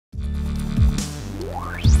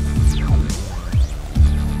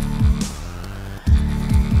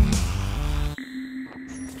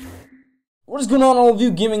What is going on, all of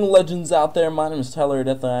you gaming legends out there? My name is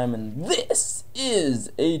DeathlyiAm, and this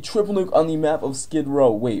is a triple nuke on the map of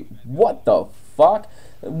Skidrow. Wait, what the fuck?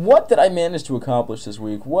 What did I manage to accomplish this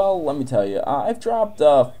week? Well, let me tell you. I've dropped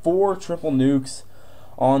 4 triple nukes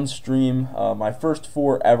on stream. My first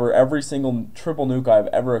 4 ever. Every single triple nuke I've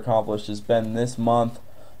ever accomplished has been this month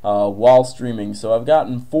while streaming. So I've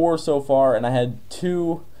gotten 4 so far, and I had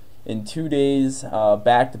 2 in 2 days,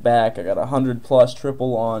 back to back. I got 100+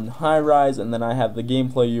 triple on high rise, and then I have the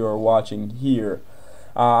gameplay you are watching here.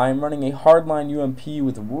 I'm running a hardline UMP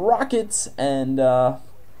with rockets, and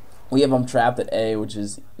we have them trapped at A, which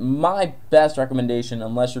is my best recommendation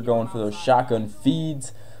unless you're going for those shotgun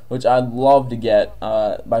feeds, which I'd love to get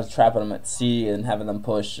by trapping them at C and having them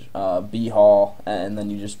push B hall, and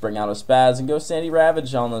then you just bring out a spaz and go Sandy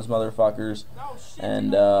Ravage on those motherfuckers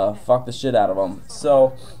and fuck the shit out of them.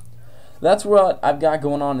 So that's what I've got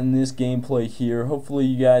going on in this gameplay here. Hopefully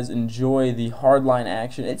you guys enjoy the hardline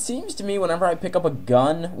action. It seems to me whenever I pick up a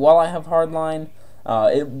gun while I have hardline,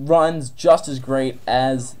 it runs just as great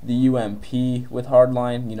as the UMP with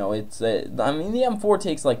hardline. You know, I mean, the M4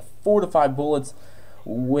 takes like 4 to 5 bullets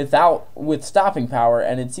with stopping power,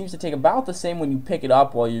 and it seems to take about the same when you pick it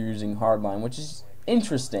up while you're using hardline, which is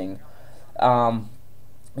interesting.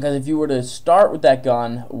 Because if you were to start with that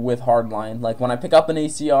gun with hardline, like when I pick up an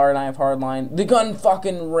ACR and I have hardline, the gun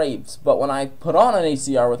fucking rapes. But when I put on an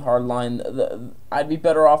ACR with hardline, I'd be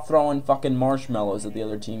better off throwing fucking marshmallows at the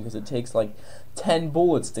other team because it takes like 10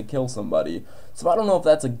 bullets to kill somebody. So I don't know if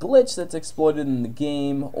that's a glitch that's exploited in the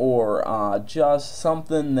game or just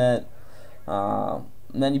something that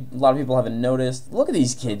a lot of people haven't noticed. Look at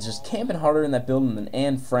these kids just camping harder in that building than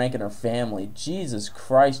Anne Frank and her family. Jesus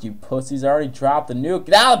Christ, you pussies. I already dropped the nuke.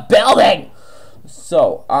 Get out of the building!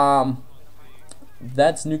 So,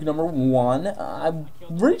 that's nuke number 1. I've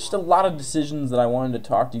reached a lot of decisions that I wanted to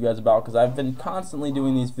talk to you guys about because I've been constantly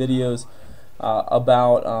doing these videos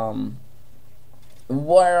about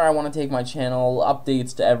where I want to take my channel,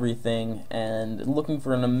 updates to everything, and looking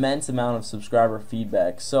for an immense amount of subscriber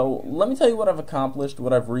feedback. So let me tell you what I've accomplished,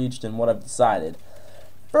 what I've reached, and what I've decided.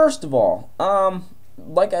 First of all,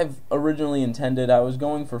 like I've originally intended, I was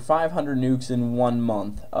going for 500 nukes in 1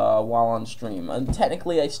 month while on stream. And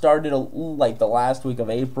technically, I started like the last week of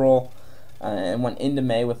April and went into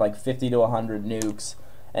May with like 50 to 100 nukes.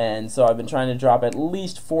 And so I've been trying to drop at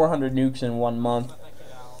least 400 nukes in 1 month.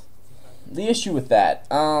 The issue with that,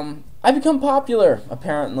 I become popular,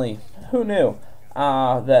 apparently. Who knew?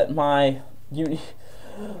 That my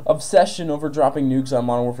obsession over dropping nukes on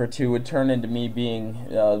Modern Warfare 2 would turn into me being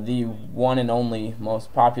the one and only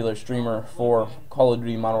most popular streamer for Call of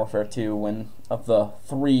Duty Modern Warfare 2 of the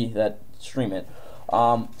 3 that stream it.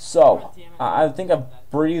 So I think I've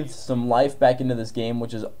breathed some life back into this game,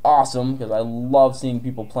 which is awesome because I love seeing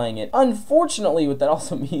people playing it. Unfortunately, what that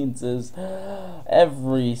also means is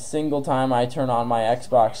every single time I turn on my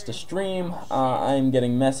Xbox to stream, I'm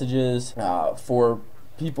getting messages for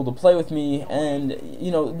people to play with me, and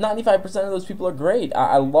you know, 95% of those people are great.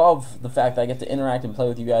 I love the fact that I get to interact and play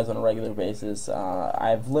with you guys on a regular basis.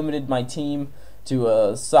 I've limited my team to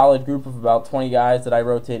a solid group of about 20 guys that I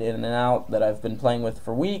rotate in and out that I've been playing with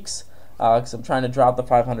for weeks because I'm trying to drop the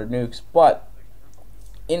 500 nukes. But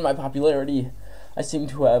in my popularity, I seem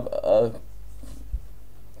to have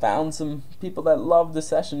found some people that love the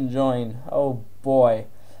session join. Oh boy.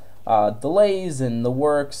 Delays and the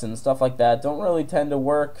works and stuff like that don't really tend to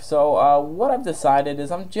work. So what I've decided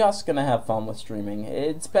is I'm just going to have fun with streaming.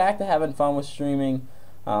 It's back to having fun with streaming.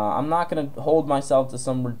 I'm not going to hold myself to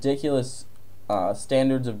some ridiculous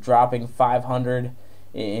standards of dropping 500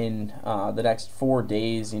 in the next 4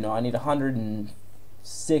 days. You know, I need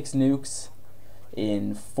 106 nukes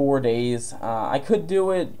in 4 days. I could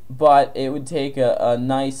do it, but it would take a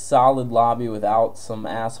nice solid lobby without some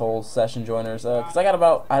asshole session joiners, because I got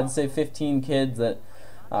about, I'd say, 15 kids that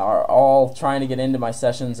are all trying to get into my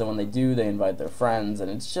sessions, and when they do, they invite their friends, and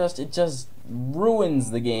it just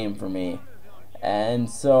ruins the game for me. And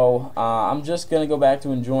so I'm just going to go back to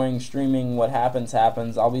enjoying streaming. What happens,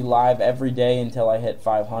 happens. I'll be live every day until I hit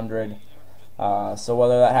 500. So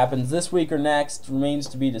whether that happens this week or next remains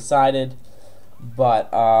to be decided. But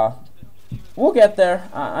we'll get there.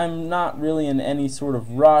 I'm not really in any sort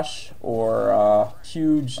of rush or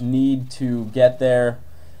huge need to get there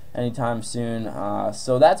anytime soon.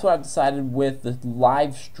 So that's what I've decided with the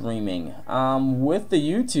live streaming. With the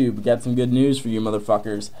YouTube, got some good news for you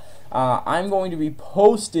motherfuckers. I'm going to be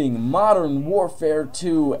posting Modern Warfare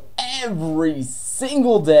 2 every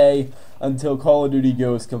single day until Call of Duty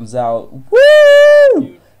Ghosts comes out.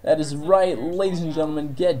 Woo! That is right, ladies and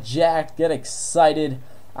gentlemen. Get jacked, get excited.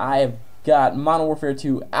 I have got Modern Warfare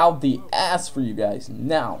 2 out the ass for you guys.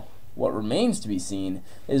 Now, what remains to be seen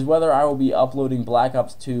is whether I will be uploading Black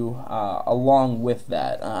Ops 2 along with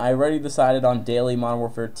that. I already decided on daily Modern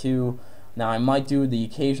Warfare 2. Now, I might do the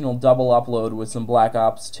occasional double upload with some Black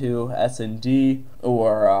Ops 2 S&D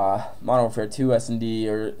or Modern Warfare 2 S&D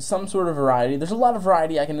or some sort of variety. There's a lot of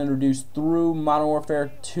variety I can introduce through Modern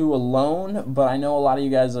Warfare 2 alone, but I know a lot of you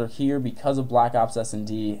guys are here because of Black Ops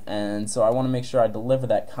S&D, and so I want to make sure I deliver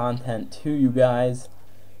that content to you guys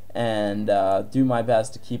and do my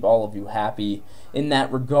best to keep all of you happy in that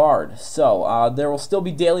regard. So, there will still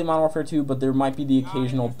be daily Modern Warfare 2, but there might be the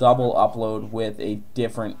occasional double upload with a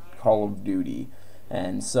different Call of Duty,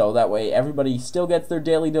 and so that way everybody still gets their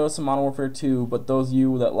daily dose of Modern Warfare 2, but those of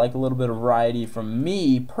you that like a little bit of variety from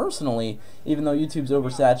me personally, even though YouTube's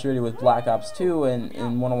oversaturated with Black Ops 2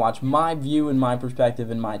 and want to watch my view and my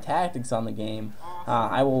perspective and my tactics on the game,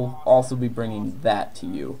 I will also be bringing that to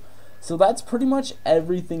you. So that's pretty much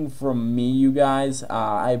everything from me, you guys.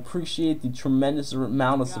 I appreciate the tremendous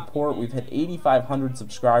amount of support. We've hit 8,500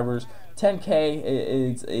 subscribers. 10K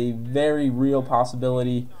is a very real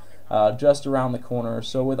possibility just around the corner.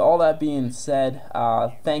 So with all that being said,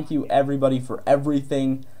 thank you everybody for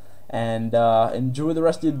everything, and enjoy the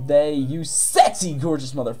rest of the day, you sexy,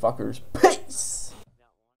 gorgeous motherfuckers. Peace!